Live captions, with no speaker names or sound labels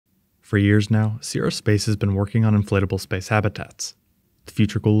For years now, Sierra Space has been working on inflatable space habitats. The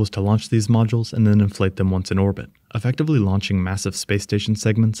future goal is to launch these modules and then inflate them once in orbit, effectively launching massive space station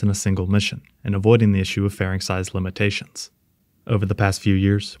segments in a single mission, and avoiding the issue of fairing size limitations. Over the past few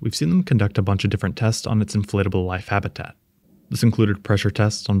years, we've seen them conduct a bunch of different tests on its inflatable life habitat. This included pressure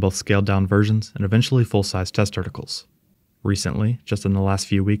tests on both scaled-down versions and eventually full-size test articles. Recently, just in the last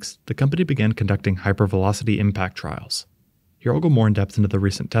few weeks, the company began conducting hypervelocity impact trials. Here I'll go more in depth into the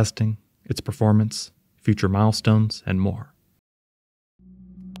recent testing, its performance, future milestones, and more.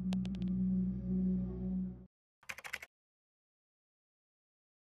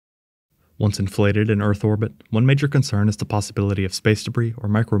 Once inflated in Earth orbit, one major concern is the possibility of space debris or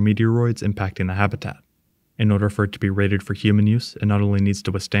micrometeoroids impacting the habitat. In order for it to be rated for human use, it not only needs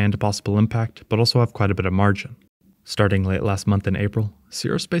to withstand a possible impact, but also have quite a bit of margin. Starting late last month in April,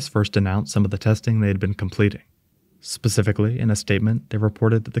 Sierra Space first announced some of the testing they had been completing. Specifically, in a statement, they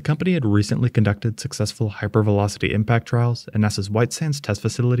reported that the company had recently conducted successful hypervelocity impact trials at NASA's White Sands test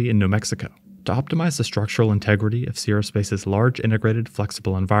facility in New Mexico to optimize the structural integrity of Sierra Space's large integrated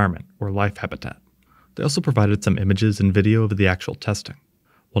flexible environment, or life habitat. They also provided some images and video of the actual testing.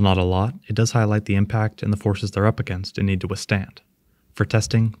 While not a lot, it does highlight the impact and the forces they're up against and need to withstand. For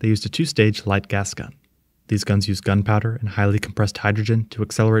testing, they used a two-stage light gas gun. These guns use gunpowder and highly compressed hydrogen to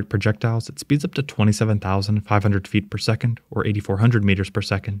accelerate projectiles at speeds up to 27,500 feet per second or 8,400 meters per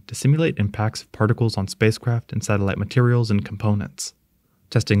second to simulate impacts of particles on spacecraft and satellite materials and components.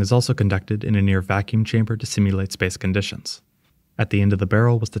 Testing is also conducted in a near vacuum chamber to simulate space conditions. At the end of the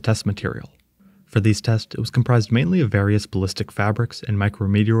barrel was the test material. For these tests, it was comprised mainly of various ballistic fabrics and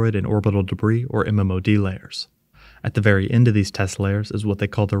micrometeoroid and orbital debris or MMOD layers. At the very end of these test layers is what they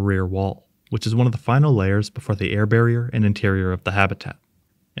call the rear wall, which is one of the final layers before the air barrier and interior of the habitat.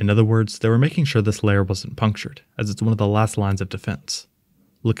 In other words, they were making sure this layer wasn't punctured, as it's one of the last lines of defense.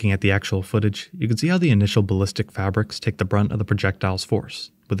 Looking at the actual footage, you can see how the initial ballistic fabrics take the brunt of the projectile's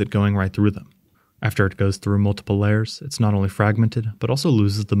force, with it going right through them. After it goes through multiple layers, it's not only fragmented, but also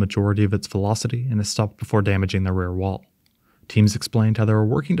loses the majority of its velocity and is stopped before damaging the rear wall. Teams explained how they were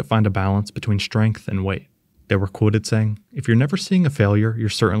working to find a balance between strength and weight. They were quoted saying, "If you're never seeing a failure, you're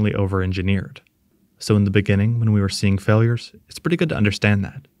certainly over-engineered." So in the beginning, when we were seeing failures, it's pretty good to understand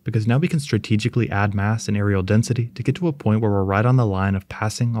that, because now we can strategically add mass and aerial density to get to a point where we're right on the line of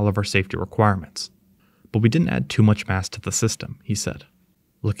passing all of our safety requirements. But we didn't add too much mass to the system, he said.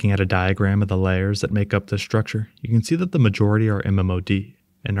 Looking at a diagram of the layers that make up this structure, you can see that the majority are MMOD,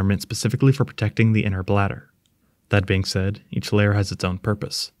 and are meant specifically for protecting the inner bladder. That being said, each layer has its own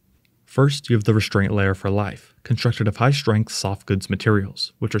purpose. First, you have the restraint layer for life, constructed of high-strength soft goods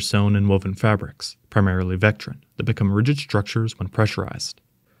materials, which are sewn and woven fabrics, primarily Vectran, that become rigid structures when pressurized.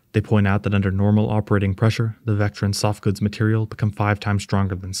 They point out that under normal operating pressure, the Vectran soft goods material become 5 times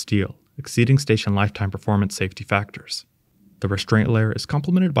stronger than steel, exceeding station lifetime performance safety factors. The restraint layer is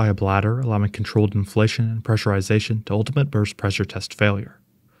complemented by a bladder allowing controlled inflation and pressurization to ultimate burst pressure test failure.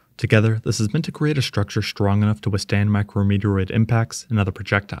 Together, this is meant to create a structure strong enough to withstand micrometeoroid impacts and other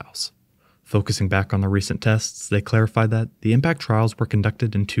projectiles. Focusing back on the recent tests, they clarified that the impact trials were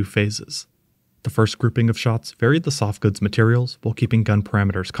conducted in 2 phases. The first grouping of shots varied the soft goods materials while keeping gun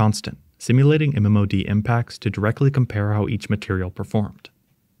parameters constant, simulating MMOD impacts to directly compare how each material performed.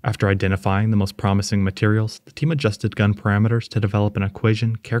 After identifying the most promising materials, the team adjusted gun parameters to develop an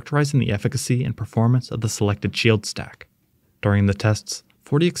equation characterizing the efficacy and performance of the selected shield stack. During the tests,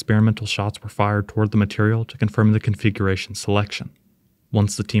 40 experimental shots were fired toward the material to confirm the configuration selection.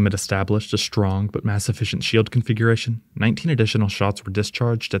 Once the team had established a strong but mass-efficient shield configuration, 19 additional shots were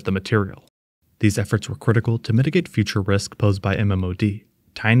discharged at the material. These efforts were critical to mitigate future risk posed by MMOD,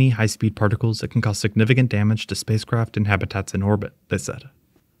 tiny, high-speed particles that can cause significant damage to spacecraft and habitats in orbit, they said.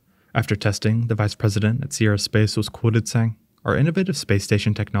 After testing, the vice president at Sierra Space was quoted saying, "Our innovative space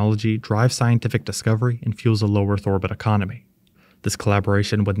station technology drives scientific discovery and fuels a low-Earth orbit economy. This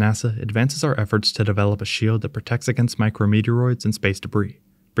collaboration with NASA advances our efforts to develop a shield that protects against micrometeoroids and space debris,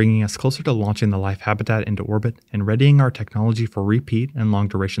 bringing us closer to launching the life habitat into orbit and readying our technology for repeat and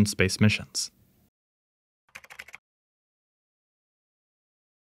long-duration space missions."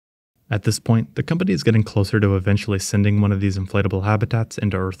 At this point, the company is getting closer to eventually sending one of these inflatable habitats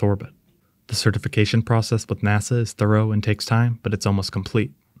into Earth orbit. The certification process with NASA is thorough and takes time, but it's almost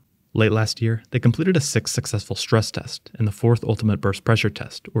complete. Late last year, they completed a 6th successful stress test and the 4th ultimate burst pressure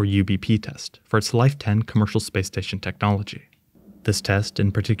test, or UBP test, for its Life 10 commercial space station technology. This test,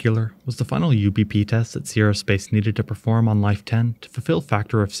 in particular, was the final UBP test that Sierra Space needed to perform on Life 10 to fulfill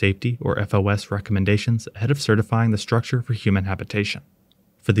Factor of Safety, or FOS, recommendations ahead of certifying the structure for human habitation.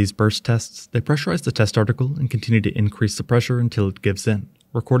 For these burst tests, they pressurized the test article and continued to increase the pressure until it gives in.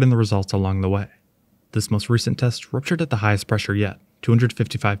 recording the results along the way. This most recent test ruptured at the highest pressure yet,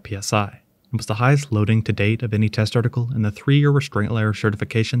 255 psi, and was the highest loading to date of any test article in the 3-year restraint layer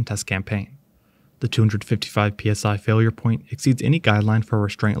certification test campaign. The 255 psi failure point exceeds any guideline for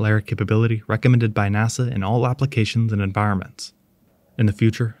restraint layer capability recommended by NASA in all applications and environments. In the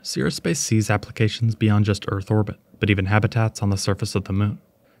future, Sierra Space sees applications beyond just Earth orbit, but even habitats on the surface of the Moon.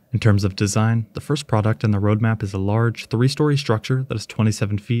 In terms of design, the first product in the roadmap is a large, 3-story structure that is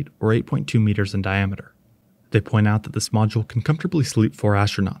 27 feet or 8.2 meters in diameter. They point out that this module can comfortably sleep 4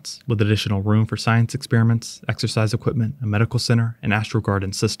 astronauts, with additional room for science experiments, exercise equipment, a medical center, and astro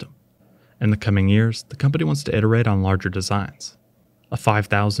garden system. In the coming years, the company wants to iterate on larger designs. A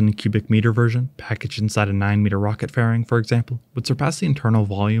 5,000 cubic meter version, packaged inside a 9-meter rocket fairing, for example, would surpass the internal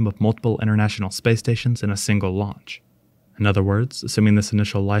volume of multiple international space stations in a single launch. In other words, assuming this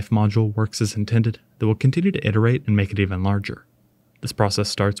initial Life module works as intended, they will continue to iterate and make it even larger. This process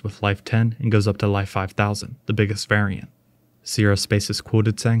starts with Life 10 and goes up to Life 5000, the biggest variant. Sierra Space is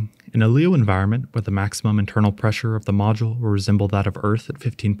quoted saying, "In a LEO environment where the maximum internal pressure of the module will resemble that of Earth at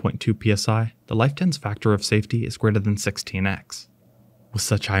 15.2 psi, the Life 10's factor of safety is greater than 16x. With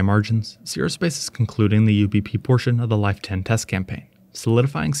such high margins, Sierra Space is concluding the UBP portion of the Life 10 test campaign,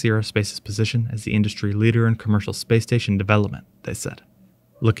 solidifying Sierra Space's position as the industry leader in commercial space station development, they said.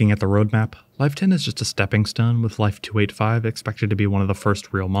 Looking at the roadmap, Life 10 is just a stepping stone, with Life 285 expected to be one of the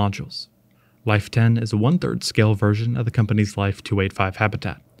first real modules. Life 10 is a 1/3 scale version of the company's Life 285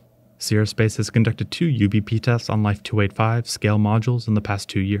 habitat. Sierra Space has conducted 2 UBP tests on Life 285 scale modules in the past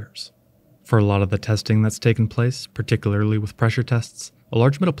 2 years. For a lot of the testing that's taken place, particularly with pressure tests, a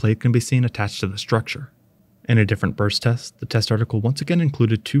large metal plate can be seen attached to the structure. In a different burst test, the test article once again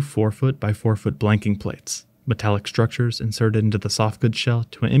included 2 4-foot by 4-foot blanking plates, metallic structures inserted into the softgoods shell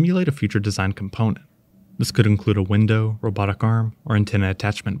to emulate a future design component. This could include a window, robotic arm, or antenna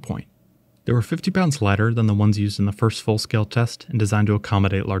attachment point. They were 50 pounds lighter than the ones used in the first full-scale test and designed to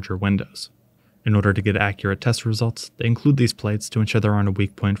accommodate larger windows. In order to get accurate test results, they include these plates to ensure there aren't a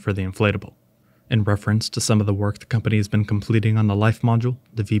weak point for the inflatable. In reference to some of the work the company has been completing on the Life module,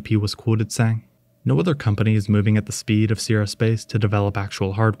 the VP was quoted saying, "No other company is moving at the speed of Sierra Space to develop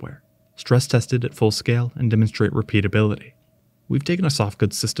actual hardware, stress-tested at full scale, and demonstrate repeatability. We've taken a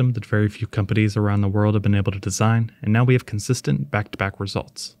softgoods system that very few companies around the world have been able to design, and now we have consistent back-to-back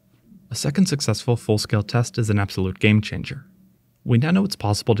results. A second successful full-scale test is an absolute game-changer. We now know it's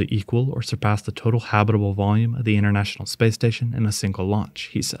possible to equal or surpass the total habitable volume of the International Space Station in a single launch,"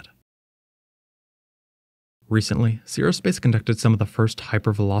 he said. Recently, Sierra Space conducted some of the first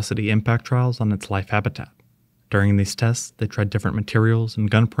hypervelocity impact trials on its Life habitat. During these tests, they tried different materials and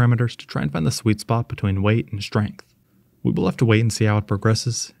gun parameters to try and find the sweet spot between weight and strength. We will have to wait and see how it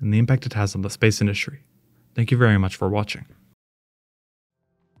progresses and the impact it has on the space industry. Thank you very much for watching.